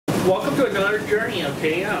Welcome to another journey of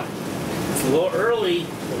KM. It's a little early,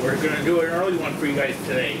 but we're going to do an early one for you guys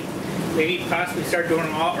today. Maybe possibly start doing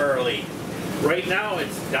them all early. Right now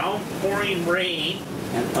it's downpouring rain.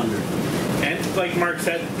 And thunder. And like Mark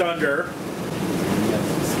said, thunder. And we got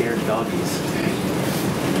some scared doggies.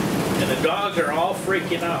 And the dogs are all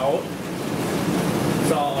freaking out.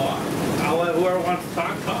 So I'll let whoever wants to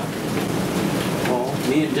talk. Well,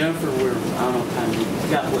 me and Jennifer were, I don't know what time we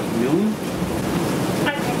got, what, noon?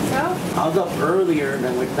 I think so. I was up earlier and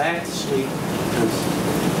then went back to sleep because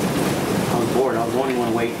I was bored. I was the only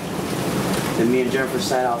one awake. Then me and Jennifer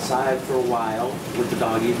sat outside for a while with the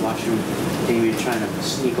doggies, watching Damien trying to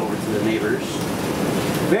sneak over to the neighbors.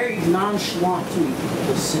 Very nonchalant too.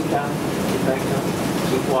 Just sit down, get back up,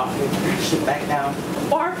 keep walking, sit back down.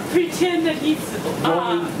 Or pretend that he's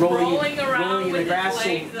rolling around in with the grass,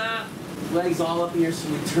 his legs up. Legs all up here, so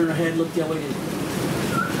we turn our head, look the other way, and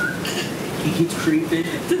he keeps creeping.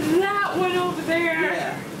 To that one over there.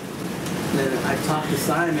 Yeah. And then I talked to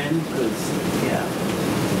Simon, because, yeah,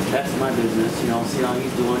 that's my business, you know, see how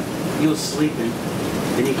he's doing. He was sleeping.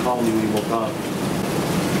 Then he called me when he woke up.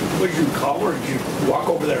 What did you call or did you walk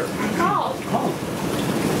over there? I called.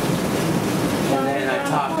 And then I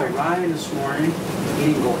talked to Ryan this morning. He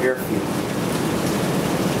didn't go airfield.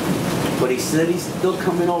 But he said he's still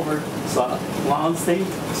coming over. So long as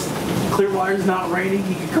Clearwater's not raining,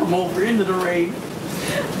 he can come over into the rain.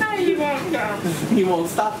 He won't come. He won't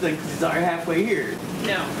stop then because he's already halfway here.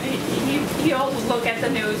 No, he'll look at the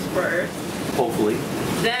news first. Hopefully.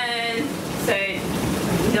 Then say,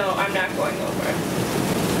 no, I'm not going over.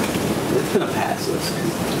 It's gonna pass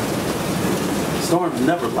us. Storms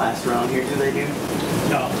never last around here, do they, dude?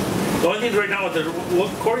 No. The only thing right now,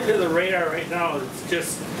 according to the radar right now, it's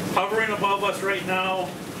just hovering above us right now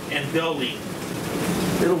and building.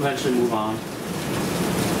 It'll eventually move on.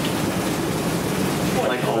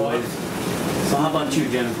 Like always. So how about you,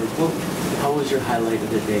 Jennifer? How was your highlight of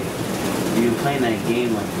the day? You've been playing that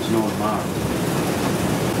game like there's no tomorrow.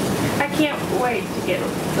 I can't wait to get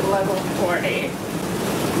to level 40.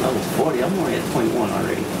 Level 40? I'm only at 21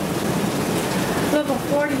 already. Level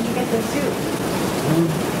 40, you get the suit.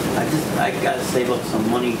 I gotta save up some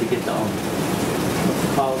money to get the, what's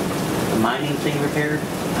it called? The mining thing repaired.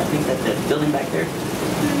 I think that building back there.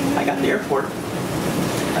 I got the airport.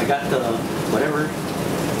 I got the whatever.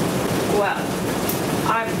 Well,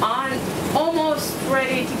 I'm almost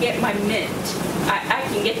ready to get my mint. I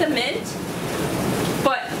can get the mint,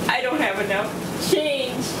 but I don't have enough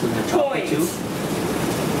change points.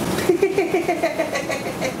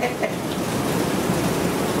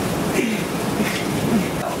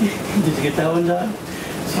 Did you get that one, John?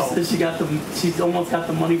 She said she's almost got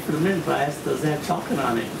the money for the mint, but I asked, does it have chocolate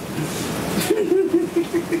on it?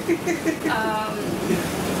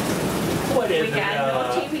 What is we got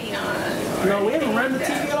no TV on. No, we haven't run the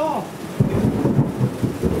TV at all.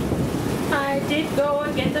 I did go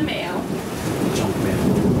and get the mail. Junk mail.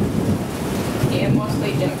 Yeah,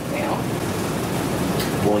 mostly junk mail.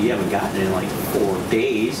 Well, you haven't gotten it in like 4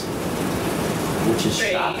 days, which is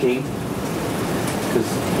shocking.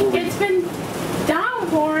 It's been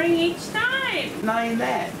downpouring each time. Not even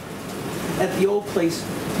that. At the old place,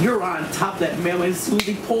 you're on top of that mail as soon as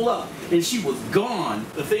they pull up, and she was gone.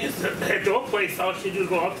 The thing is, at the old place, all she do is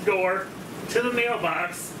go out the door to the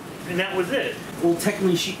mailbox, and that was it. Well,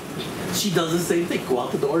 technically, she does the same thing. Go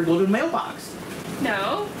out the door and go to the mailbox.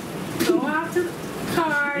 No. Go out to the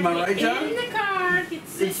car. Am I right, John? In the car. Get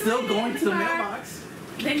it's still going to the car, mailbox.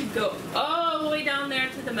 Then go all the way down there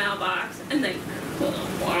to the mailbox, and then come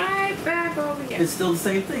right back over here. It's still the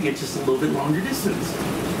same thing. It's just a little bit longer distance.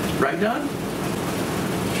 Right, John?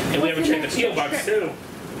 And we haven't checked the P.O. box, too.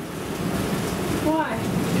 Why?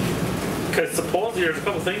 Because supposedly there's a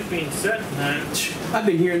couple things being sent. I've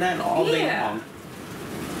been hearing that all day long.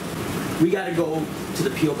 We got to go to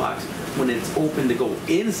the P.O. box when it's open to go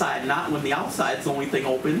inside, not when the outside's the only thing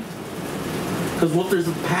open. Because what if there's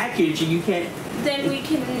a package and you can't... Then we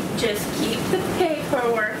can just keep the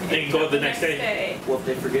paperwork and go the next day. Well, if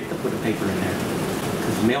they forget to put a paper in there.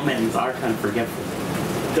 Because mailmen are kind of forgetful.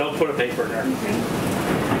 Don't put a paper in there.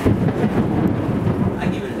 I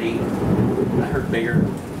give it an 8. I heard bigger.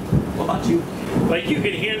 What about you? Like you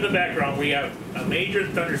can hear in the background, we have a major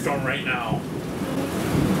thunderstorm right now.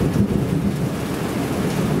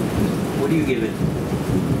 What do you give it?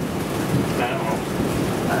 I don't know.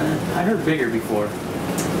 I heard bigger before.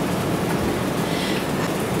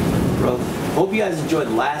 Bro, hope you guys enjoyed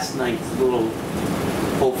last night's little,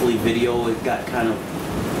 hopefully, video. It got kind of,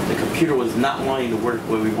 the computer was not wanting to work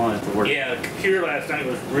the way we wanted it to work. Yeah, the computer last night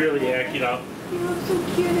was really acting up. You look so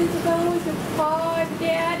cute, Isabel, with your paw,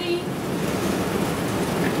 Daddy.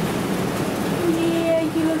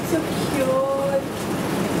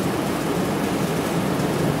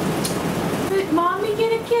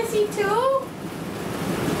 crazy too?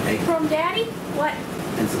 Hey. From Daddy? What?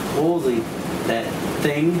 And supposedly that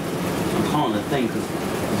thing, I'm calling it a thing because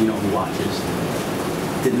you know who watches,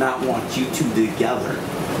 did not want you two together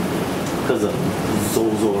because of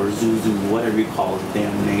Zozo or Zuzu, whatever you call his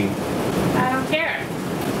damn name. I don't care.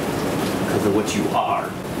 Because of what you are.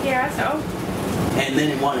 Yeah, so? And then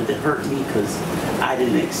it wanted to hurt me because I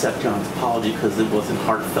didn't accept John's apology because it wasn't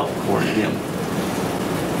heartfelt toward him.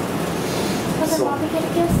 Doesn't Mommy get a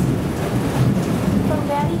kiss? From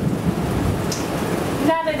Daddy?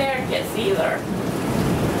 Not an air kiss either.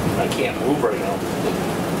 I can't move right now.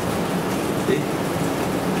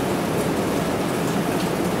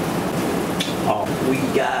 Oh, you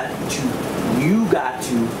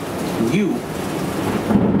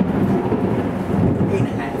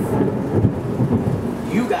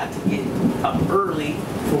 8.5. You got to get up early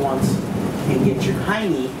for once and get your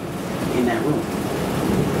hiney in that room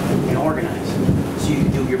and organize so you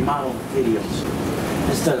can do your model videos.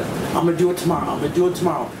 Instead of, I'm gonna do it tomorrow,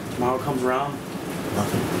 Tomorrow comes around,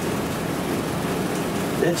 nothing.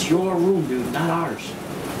 That's your room, dude, not ours.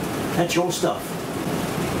 That's your stuff.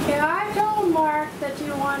 Yeah, I told Mark that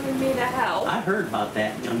you wanted me to help. I heard about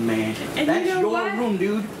that, young man. And That's you know your what? room,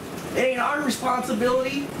 dude. It ain't our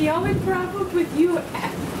responsibility. The only problem with you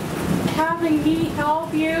having me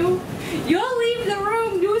help you, you'll leave the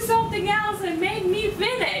room, do something else, and make me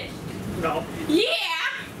finish. No. Yeah!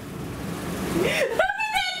 How did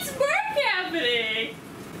that spark happening?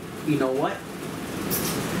 You know what?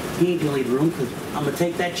 He ain't gonna leave the room because I'm gonna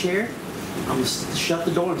take that chair, I'm gonna shut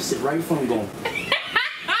the door and sit right in front of him going.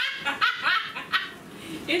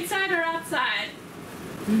 Inside or outside?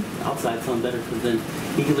 Outside sounds better because then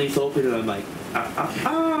he can leave open and I'm like, So I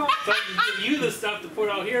can give you the stuff to put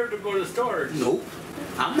out here to go to storage. nope,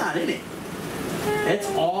 I'm not in it. It's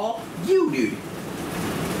all you, dude.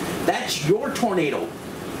 That's your tornado.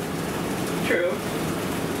 True.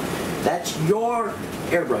 That's your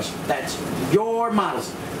airbrush. That's your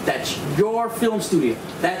models. That's your film studio.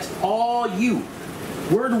 That's all you.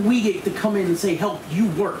 Where do we get to come in and say, help you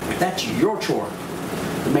work? That's your chore.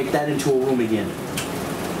 To make that into a room again.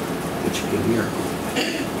 Which would be a miracle.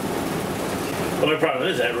 The only problem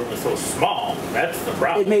is that room is so small. That's the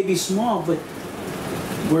problem. It may be small, but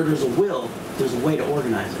where there's a will, there's a way to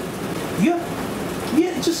organize it. Yeah,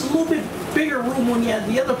 just a little bit bigger room when you had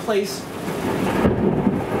the other place.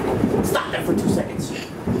 Stop that for 2 seconds.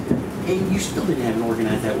 And you still didn't have it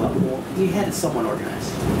organized that well. Well, you had it somewhat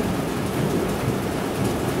organized.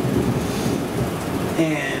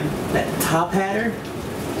 And that top hatter,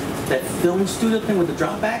 that film studio thing with the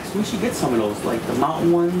dropbacks, we should get some of those, like the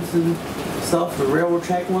mountain ones and stuff, the railroad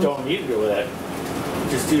track ones. Don't need to go with that.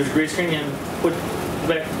 Just use green screen and put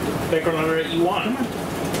the background under it you want. Come on.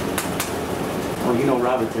 Oh, you know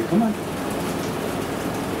Robert there. Come on.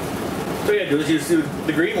 So yeah, do is just do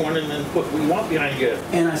the green one and then put what you want behind you.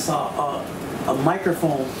 And I saw a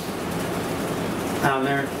microphone down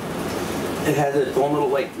there. It has its own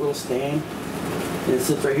little stand, and it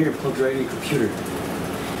sits right here and plugs right in your computer.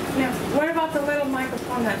 Now, what about the little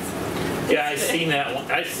microphone that's... Yeah, I've seen that one.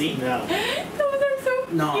 I've seen that one. Those are so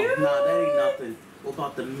No, cute. that ain't nothing. What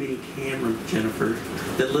about the mini camera, Jennifer?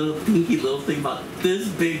 That little dinky little thing about this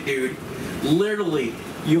big, dude. Literally,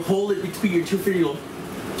 you hold it between your two fingers. You go,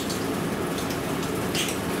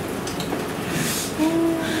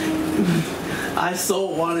 I so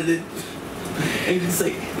wanted it. And it's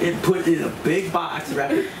like, and put it in a big box,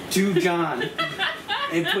 wrap it to John,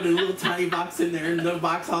 and put a little tiny box in there, and another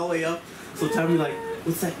box all the way up. So Tommy like,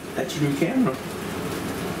 what's that? That's your new camera.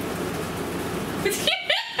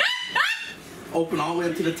 Open all the way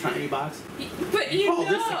up to the tiny box. But you Oh, know,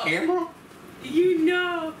 this a camera? you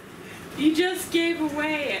know, you just gave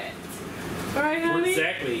away it. Right, honey?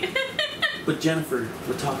 Exactly. But Jennifer,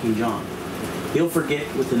 we're talking John. He'll forget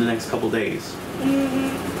within the next couple days.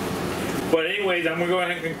 But anyways, I'm going to go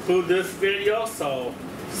ahead and conclude this video. So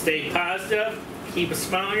stay positive, keep a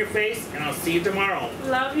smile on your face, and I'll see you tomorrow.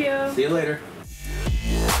 Love you. See you later.